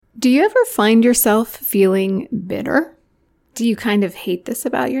Do you ever find yourself feeling bitter? Do you kind of hate this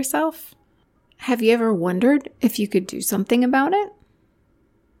about yourself? Have you ever wondered if you could do something about it?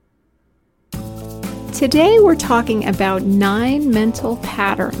 Today we're talking about 9 mental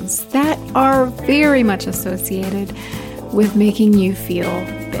patterns that are very much associated with making you feel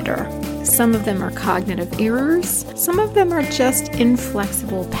bitter. Some of them are cognitive errors, some of them are just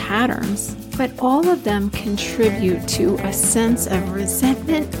inflexible patterns, but all of them contribute to a sense of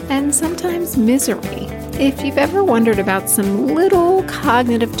resentment and sometimes misery. If you've ever wondered about some little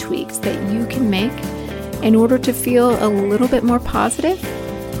cognitive tweaks that you can make in order to feel a little bit more positive,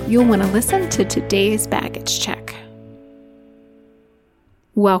 you'll want to listen to today's Baggage Check.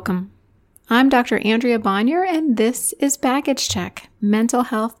 Welcome. I'm Dr. Andrea Bonnier, and this is Baggage Check, mental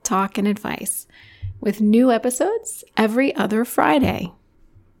health talk and advice, with new episodes every other Friday.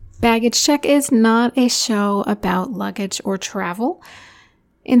 Baggage Check is not a show about luggage or travel.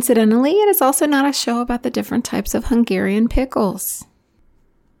 Incidentally, it is also not a show about the different types of Hungarian pickles.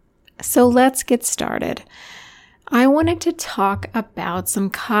 So let's get started. I wanted to talk about some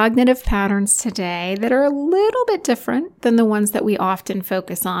cognitive patterns today that are a little bit different than the ones that we often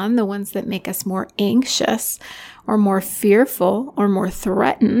focus on, the ones that make us more anxious or more fearful or more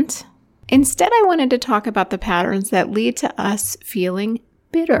threatened. Instead, I wanted to talk about the patterns that lead to us feeling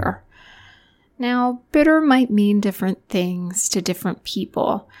bitter. Now, bitter might mean different things to different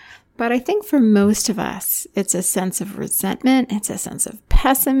people, but I think for most of us, it's a sense of resentment, it's a sense of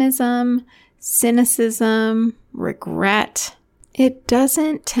pessimism, cynicism, regret. It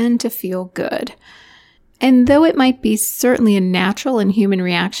doesn't tend to feel good. And though it might be certainly a natural and human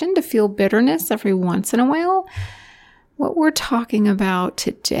reaction to feel bitterness every once in a while, what we're talking about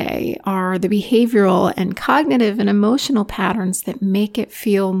today are the behavioral and cognitive and emotional patterns that make it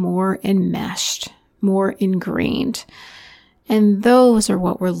feel more enmeshed, more ingrained. And those are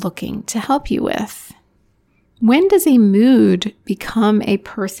what we're looking to help you with. When does a mood become a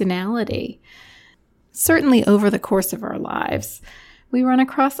personality? Certainly over the course of our lives, we run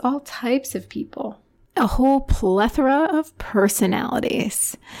across all types of people, a whole plethora of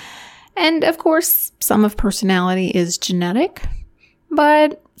personalities. And of course, some of personality is genetic,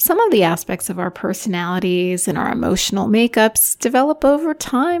 but some of the aspects of our personalities and our emotional makeups develop over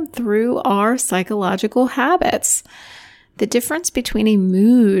time through our psychological habits. The difference between a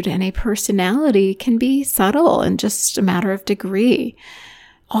mood and a personality can be subtle and just a matter of degree.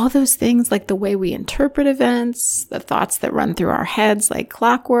 All those things like the way we interpret events, the thoughts that run through our heads like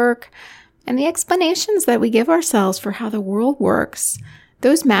clockwork, and the explanations that we give ourselves for how the world works,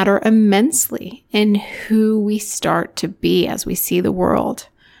 those matter immensely in who we start to be as we see the world.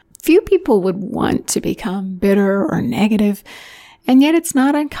 Few people would want to become bitter or negative, and yet it's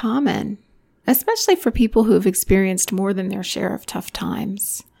not uncommon, especially for people who have experienced more than their share of tough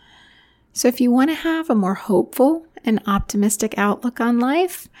times. So if you want to have a more hopeful and optimistic outlook on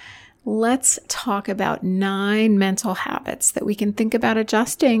life, let's talk about 9 mental habits that we can think about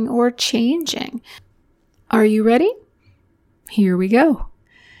adjusting or changing. Are you ready? Here we go.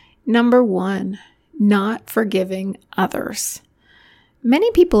 Number 1, not forgiving others. Many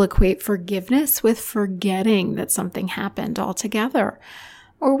people equate forgiveness with forgetting that something happened altogether,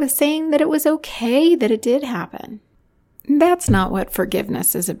 or with saying that it was okay that it did happen. That's not what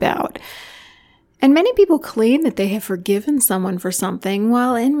forgiveness is about. And many people claim that they have forgiven someone for something,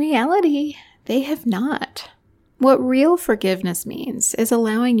 while in reality, they have not. What real forgiveness means is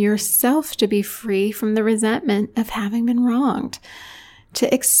allowing yourself to be free from the resentment of having been wronged,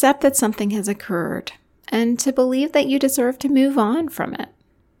 to accept that something has occurred, and to believe that you deserve to move on from it.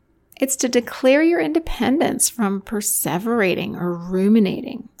 It's to declare your independence from perseverating or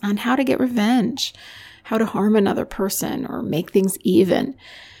ruminating on how to get revenge, how to harm another person or make things even.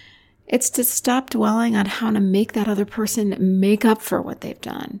 It's to stop dwelling on how to make that other person make up for what they've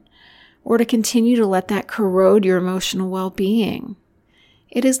done, or to continue to let that corrode your emotional well-being.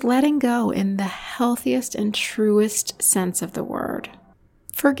 It is letting go in the healthiest and truest sense of the word.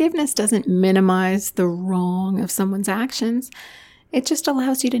 Forgiveness doesn't minimize the wrong of someone's actions. It just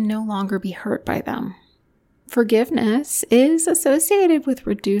allows you to no longer be hurt by them. Forgiveness is associated with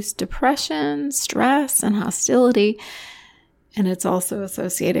reduced depression, stress, and hostility, and it's also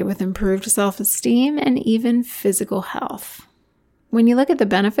associated with improved self-esteem and even physical health. When you look at the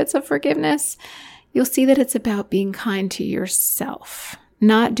benefits of forgiveness, you'll see that it's about being kind to yourself,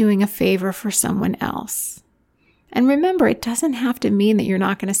 not doing a favor for someone else. And remember, it doesn't have to mean that you're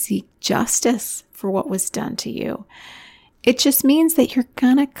not going to seek justice for what was done to you. It just means that you're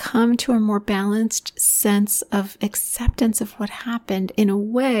going to come to a more balanced sense of acceptance of what happened in a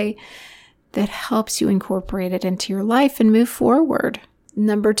way that helps you incorporate it into your life and move forward.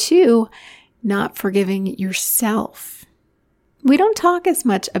 Number 2, not forgiving yourself. We don't talk as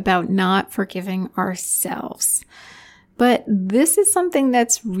much about not forgiving ourselves, but this is something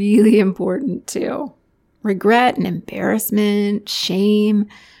that's really important too. Regret and embarrassment, shame,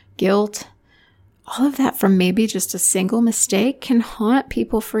 guilt, all of that from maybe just a single mistake can haunt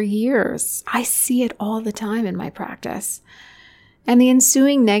people for years. I see it all the time in my practice. And the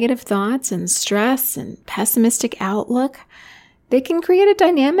ensuing negative thoughts and stress and pessimistic outlook, they can create a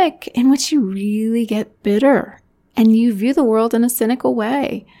dynamic in which you really get bitter and you view the world in a cynical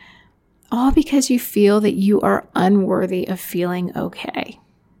way, all because you feel that you are unworthy of feeling okay.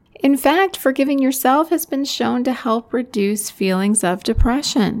 In fact, forgiving yourself has been shown to help reduce feelings of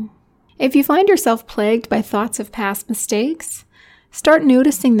depression. If you find yourself plagued by thoughts of past mistakes, start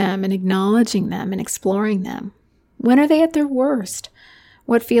noticing them and acknowledging them and exploring them. When are they at their worst?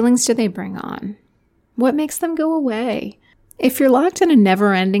 What feelings do they bring on? What makes them go away? If you're locked in a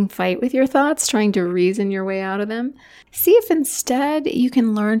never-ending fight with your thoughts, trying to reason your way out of them, see if instead you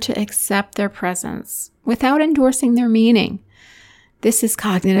can learn to accept their presence without endorsing their meaning. This is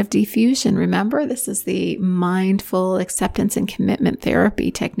cognitive defusion. Remember, this is the mindful acceptance and commitment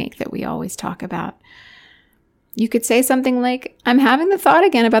therapy technique that we always talk about. You could say something like, I'm having the thought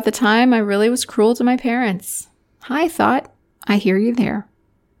again about the time I really was cruel to my parents. Hi, thought. I hear you there.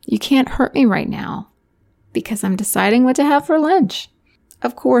 You can't hurt me right now because I'm deciding what to have for lunch.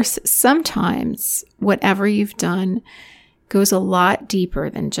 Of course, sometimes whatever you've done goes a lot deeper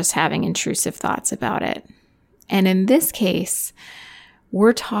than just having intrusive thoughts about it. And in this case,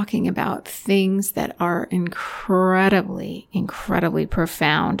 we're talking about things that are incredibly, incredibly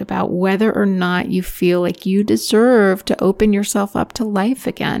profound about whether or not you feel like you deserve to open yourself up to life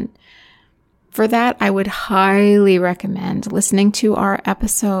again. For that, I would highly recommend listening to our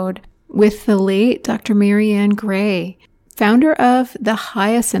episode with the late Dr. Marianne Gray, founder of the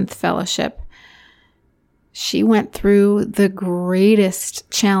Hyacinth Fellowship. She went through the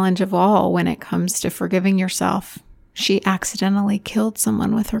greatest challenge of all when it comes to forgiving yourself. She accidentally killed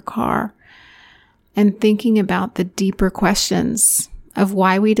someone with her car. And thinking about the deeper questions of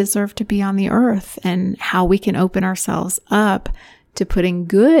why we deserve to be on the earth and how we can open ourselves up to putting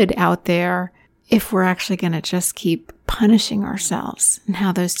good out there if we're actually going to just keep punishing ourselves, and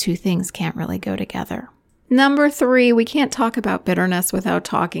how those two things can't really go together. Number 3, we can't talk about bitterness without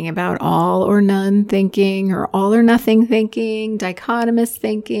talking about all or none thinking or all or nothing thinking, dichotomous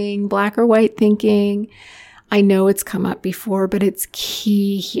thinking, black or white thinking. I know it's come up before, but it's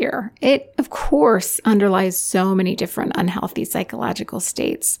key here. It, of course, underlies so many different unhealthy psychological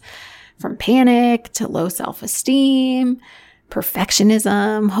states, from panic to low self-esteem,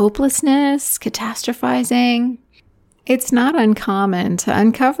 perfectionism, hopelessness, catastrophizing. It's not uncommon to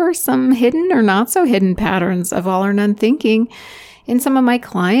uncover some hidden or not so hidden patterns of all or none thinking in some of my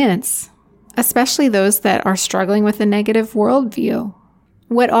clients, especially those that are struggling with a negative worldview.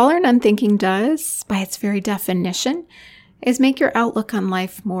 What all or none thinking does, by its very definition, is make your outlook on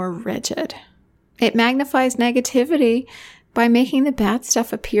life more rigid. It magnifies negativity by making the bad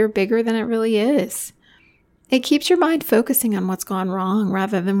stuff appear bigger than it really is. It keeps your mind focusing on what's gone wrong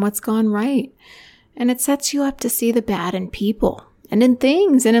rather than what's gone right. And it sets you up to see the bad in people and in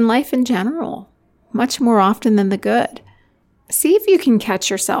things and in life in general, much more often than the good. See if you can catch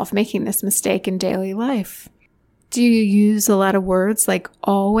yourself making this mistake in daily life. Do you use a lot of words like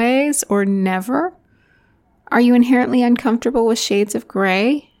always or never? Are you inherently uncomfortable with shades of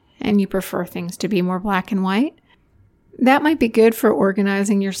gray and you prefer things to be more black and white? That might be good for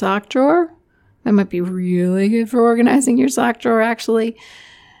organizing your sock drawer. That might be really good for organizing your sock drawer, actually.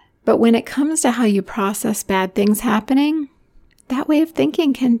 But when it comes to how you process bad things happening, that way of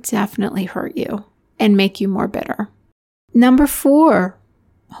thinking can definitely hurt you and make you more bitter. Number 4,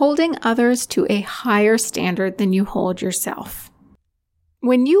 holding others to a higher standard than you hold yourself.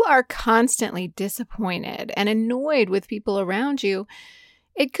 When you are constantly disappointed and annoyed with people around you,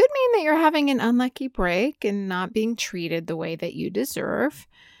 it could mean that you're having an unlucky break and not being treated the way that you deserve.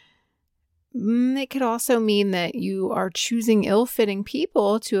 It could also mean that you are choosing ill-fitting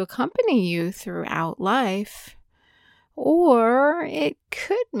people to accompany you throughout life. Or it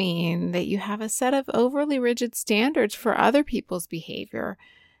could mean that you have a set of overly rigid standards for other people's behavior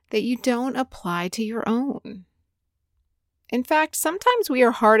that you don't apply to your own. In fact, sometimes we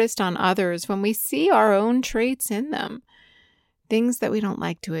are hardest on others when we see our own traits in them, things that we don't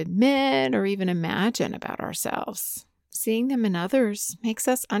like to admit or even imagine about ourselves. Seeing them in others makes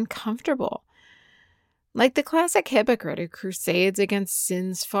us uncomfortable. Like the classic hypocrite who crusades against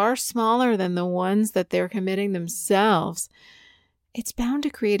sins far smaller than the ones that they're committing themselves, it's bound to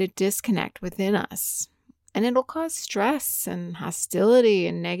create a disconnect within us. and it'll cause stress and hostility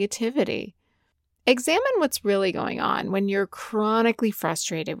and negativity. Examine what's really going on when you're chronically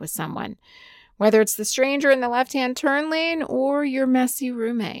frustrated with someone, whether it's the stranger in the left-hand turn lane or your messy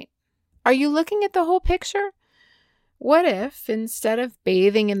roommate. Are you looking at the whole picture? What if, instead of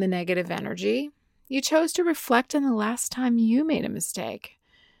bathing in the negative energy, you chose to reflect on the last time you made a mistake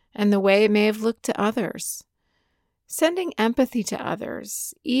and the way it may have looked to others? Sending empathy to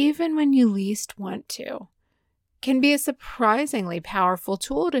others, even when you least want to, can be a surprisingly powerful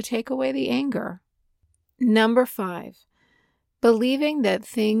tool to take away the anger. Number 5, believing that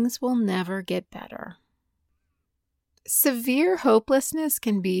things will never get better. Severe hopelessness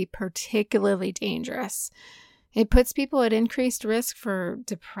can be particularly dangerous. It puts people at increased risk for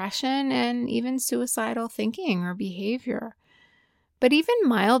depression and even suicidal thinking or behavior. But even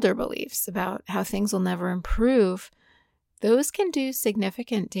milder beliefs about how things will never improve, those can do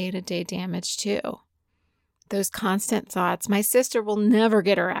significant day-to-day damage too. Those constant thoughts, my sister will never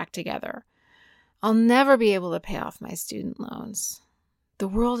get her act together. I'll never be able to pay off my student loans. The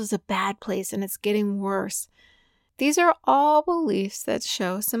world is a bad place and it's getting worse. These are all beliefs that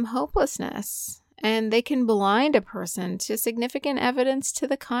show some hopelessness, and they can blind a person to significant evidence to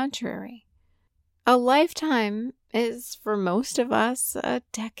the contrary. A lifetime is, for most of us, a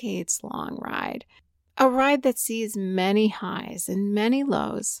decades-long ride. A ride that sees many highs and many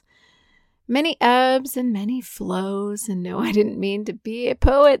lows, many ebbs and many flows. And no, I didn't mean to be a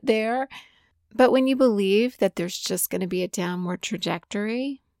poet there. But when you believe that there's just going to be a downward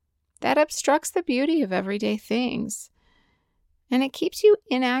trajectory, that obstructs the beauty of everyday things. And it keeps you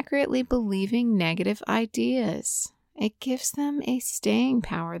inaccurately believing negative ideas. It gives them a staying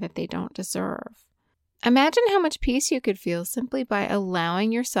power that they don't deserve. Imagine how much peace you could feel simply by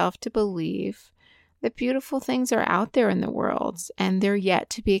allowing yourself to believe that beautiful things are out there in the world and they're yet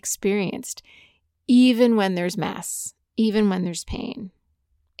to be experienced, even when there's mess, even when there's pain.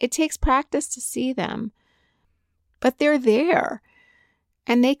 It takes practice to see them, but they're there,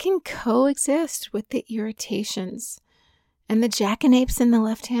 and they can coexist with the irritations and the jackanapes in the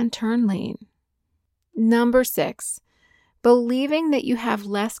left-hand turn lane. Number 6, believing that you have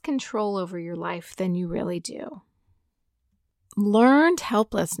less control over your life than you really do. Learned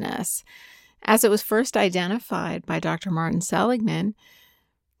helplessness, as it was first identified by Dr. Martin Seligman,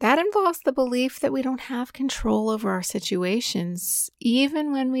 that involves the belief that we don't have control over our situations,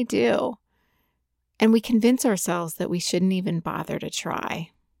 even when we do. And we convince ourselves that we shouldn't even bother to try.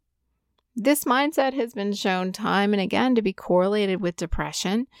 This mindset has been shown time and again to be correlated with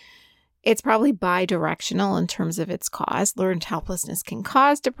depression. It's probably bidirectional in terms of its cause. Learned helplessness can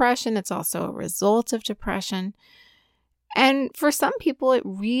cause depression. It's also a result of depression. And for some people, it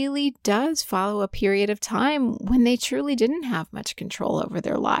really does follow a period of time when they truly didn't have much control over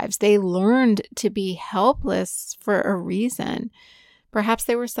their lives. They learned to be helpless for a reason. Perhaps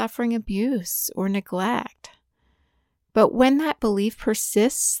they were suffering abuse or neglect. But when that belief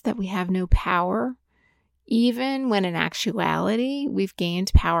persists that we have no power, even when in actuality we've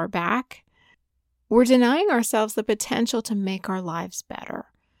gained power back, we're denying ourselves the potential to make our lives better.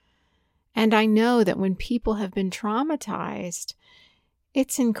 And I know that when people have been traumatized,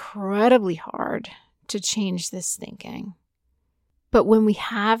 it's incredibly hard to change this thinking. But when we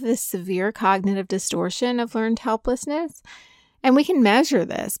have this severe cognitive distortion of learned helplessness, and we can measure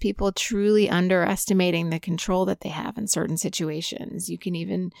this, people truly underestimating the control that they have in certain situations. You can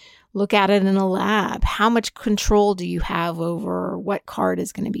even look at it in a lab. How much control do you have over what card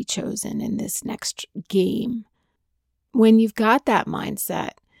is going to be chosen in this next game? When you've got that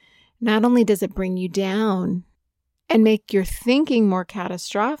mindset, not only does it bring you down and make your thinking more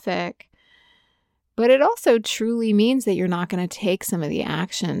catastrophic, but it also truly means that you're not going to take some of the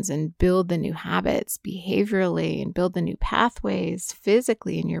actions and build the new habits behaviorally and build the new pathways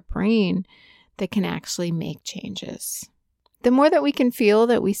physically in your brain that can actually make changes. The more that we can feel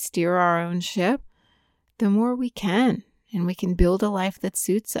that we steer our own ship, the more we can, and we can build a life that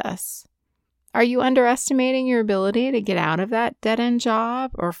suits us. Are you underestimating your ability to get out of that dead-end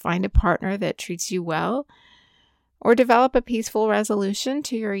job or find a partner that treats you well? Or develop a peaceful resolution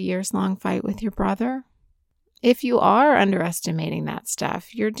to your years-long fight with your brother? If you are underestimating that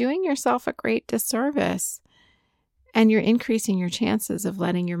stuff, you're doing yourself a great disservice, and you're increasing your chances of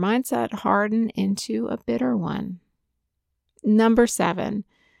letting your mindset harden into a bitter one. Number 7,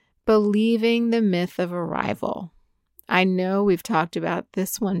 believing the myth of arrival. I know we've talked about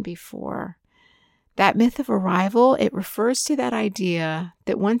this one before. That myth of arrival, it refers to that idea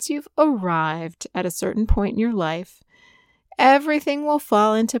that once you've arrived at a certain point in your life, everything will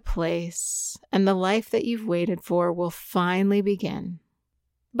fall into place and the life that you've waited for will finally begin.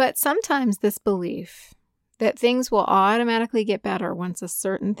 But sometimes this belief, that things will automatically get better once a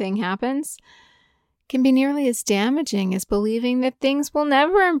certain thing happens, can be nearly as damaging as believing that things will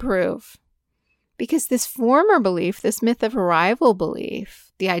never improve. Because this former belief, this myth of arrival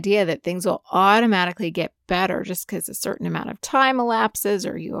belief, the idea that things will automatically get better just because a certain amount of time elapses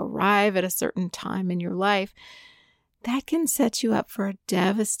or you arrive at a certain time in your life, that can set you up for a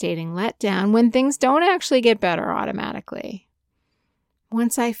devastating letdown when things don't actually get better automatically.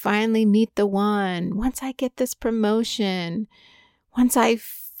 Once I finally meet the one, once I get this promotion, once I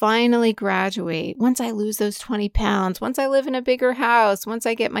finally graduate, once I lose those 20 pounds, once I live in a bigger house, once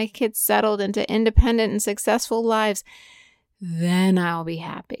I get my kids settled into independent and successful lives, then I'll be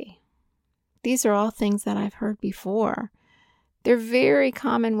happy. These are all things that I've heard before. They're very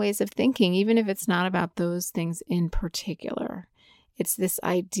common ways of thinking, even if it's not about those things in particular. It's this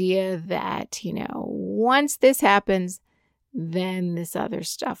idea that, once this happens, then this other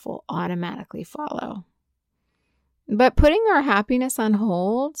stuff will automatically follow. But putting our happiness on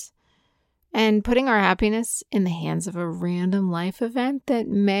hold and putting our happiness in the hands of a random life event that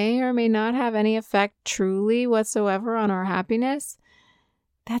may or may not have any effect truly whatsoever on our happiness,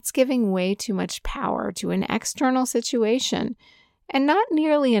 that's giving way too much power to an external situation and not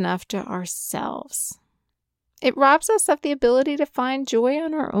nearly enough to ourselves. It robs us of the ability to find joy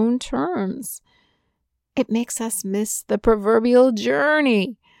on our own terms. It makes us miss the proverbial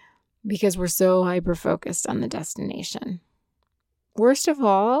journey because we're so hyper-focused on the destination. Worst of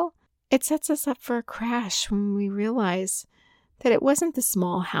all, it sets us up for a crash when we realize that it wasn't the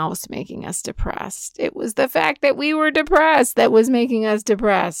small house making us depressed. It was the fact that we were depressed that was making us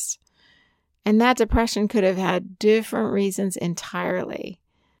depressed. And that depression could have had different reasons entirely.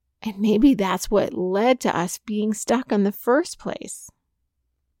 And maybe that's what led to us being stuck in the first place.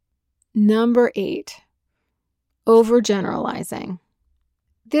 Number 8. Overgeneralizing.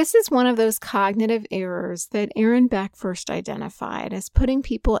 This is one of those cognitive errors that Aaron Beck first identified as putting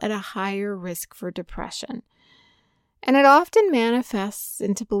people at a higher risk for depression. And it often manifests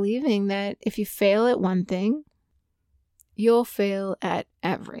into believing that if you fail at one thing, you'll fail at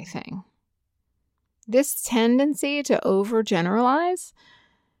everything. This tendency to overgeneralize,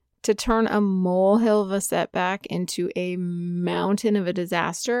 to turn a molehill of a setback into a mountain of a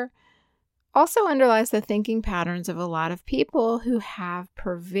disaster, also underlies the thinking patterns of a lot of people who have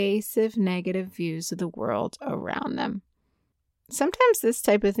pervasive negative views of the world around them. Sometimes this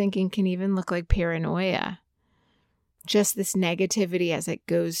type of thinking can even look like paranoia. Just this negativity as it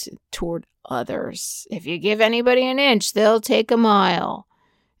goes toward others. If you give anybody an inch, they'll take a mile.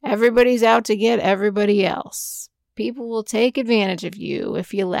 Everybody's out to get everybody else. People will take advantage of you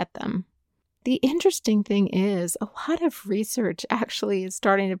if you let them. The interesting thing is, a lot of research actually is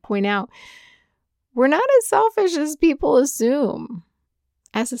starting to point out we're not as selfish as people assume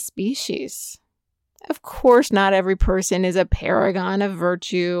as a species. Of course, not every person is a paragon of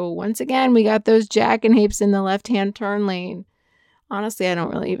virtue. Once again, we got those jackanapes in the left-hand turn lane. Honestly, I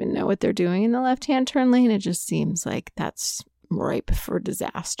don't really even know what they're doing in the left-hand turn lane. It just seems like that's ripe for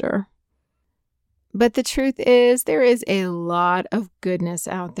disaster. But the truth is, there is a lot of goodness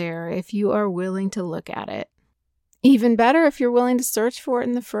out there if you are willing to look at it. Even better if you're willing to search for it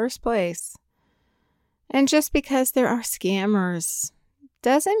in the first place. And just because there are scammers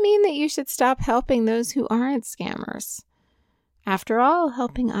doesn't mean that you should stop helping those who aren't scammers. After all,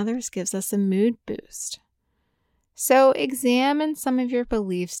 helping others gives us a mood boost. So examine some of your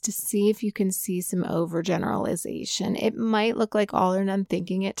beliefs to see if you can see some overgeneralization. It might look like all or none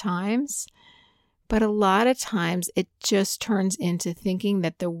thinking at times, but a lot of times it just turns into thinking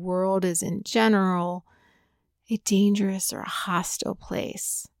that the world is in general a dangerous or a hostile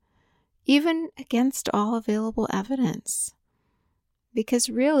place, even against all available evidence. Because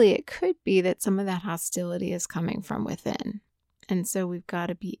really it could be that some of that hostility is coming from within. And so we've got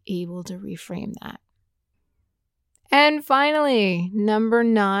to be able to reframe that. And finally, number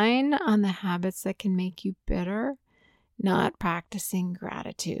 9 on the habits that can make you bitter, not practicing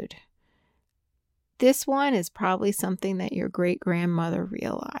gratitude. This one is probably something that your great-grandmother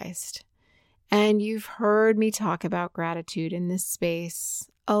realized. And you've heard me talk about gratitude in this space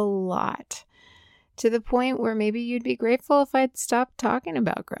a lot, to the point where maybe you'd be grateful if I'd stopped talking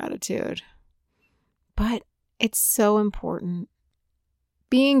about gratitude. But it's so important.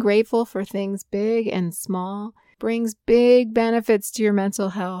 Being grateful for things big and small brings big benefits to your mental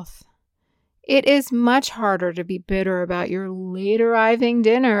health. It is much harder to be bitter about your late arriving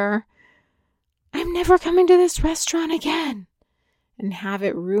dinner. I'm never coming to this restaurant again, and have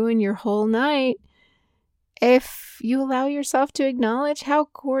it ruin your whole night if you allow yourself to acknowledge how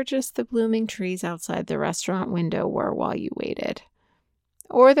gorgeous the blooming trees outside the restaurant window were while you waited.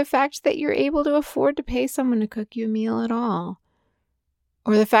 or the fact that you're able to afford to pay someone to cook you a meal at all,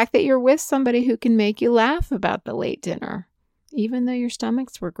 or the fact that you're with somebody who can make you laugh about the late dinner, even though your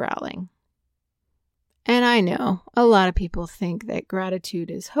stomachs were growling. And I know a lot of people think that gratitude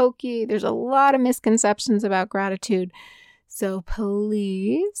is hokey. There's a lot of misconceptions about gratitude. So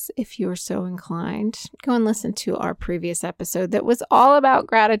please, if you're so inclined, go and listen to our previous episode that was all about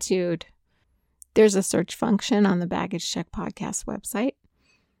gratitude. There's a search function on the Baggage Check podcast website.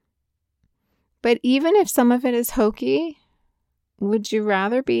 But even if some of it is hokey, would you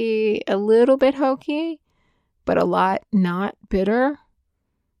rather be a little bit hokey, but a lot not bitter?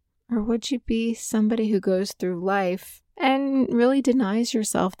 Or would you be somebody who goes through life and really denies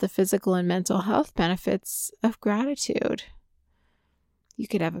yourself the physical and mental health benefits of gratitude? You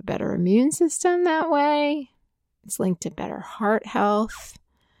could have a better immune system that way. It's linked to better heart health.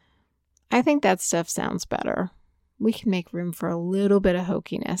 I think that stuff sounds better. We can make room for a little bit of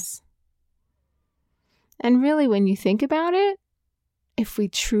hokiness. And really, when you think about it, if we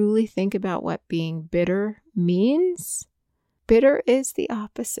truly think about what being bitter means, bitter is the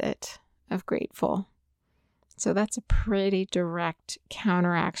opposite of grateful. So that's a pretty direct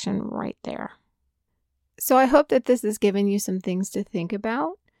counteraction right there. So I hope that this has given you some things to think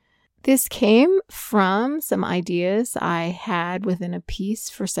about. This came from some ideas I had within a piece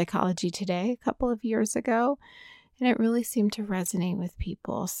for Psychology Today a couple of years ago, and it really seemed to resonate with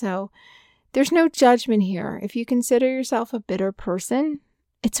people. So there's no judgment here. If you consider yourself a bitter person,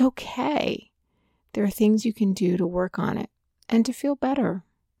 it's okay. There are things you can do to work on it and to feel better.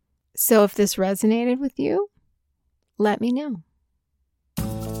 So if this resonated with you, let me know.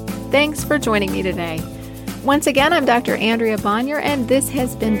 Thanks for joining me today. Once again, I'm Dr. Andrea Bonnier, and this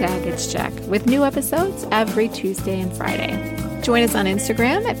has been Baggage Check, with new episodes every Tuesday and Friday. Join us on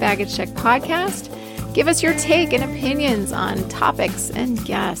Instagram at Baggage Check Podcast. Give us your take and opinions on topics and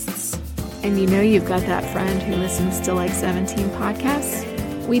guests. And you know you've got that friend who listens to like 17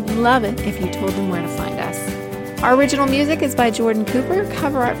 podcasts? We'd love it if you told them where to find us. Our original music is by Jordan Cooper,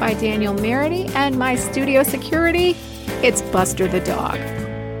 cover art by Daniel Merity, and my studio security, it's Buster the dog.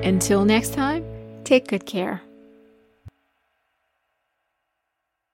 Until next time, take good care.